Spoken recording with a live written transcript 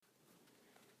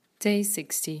Day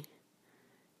 60,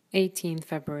 18th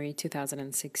February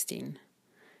 2016.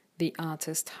 The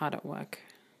artist hard at work.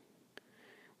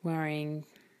 Wearing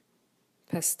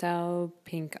pastel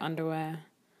pink underwear,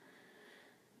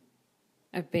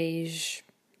 a beige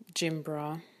gym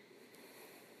bra,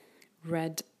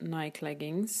 red Nike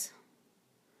leggings,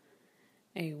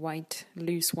 a white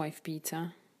loose wife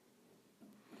beater,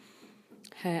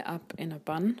 hair up in a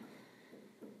bun,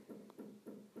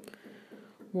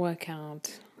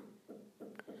 workout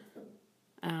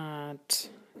at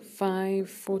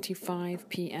 5:45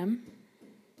 p.m.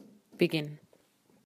 Begin.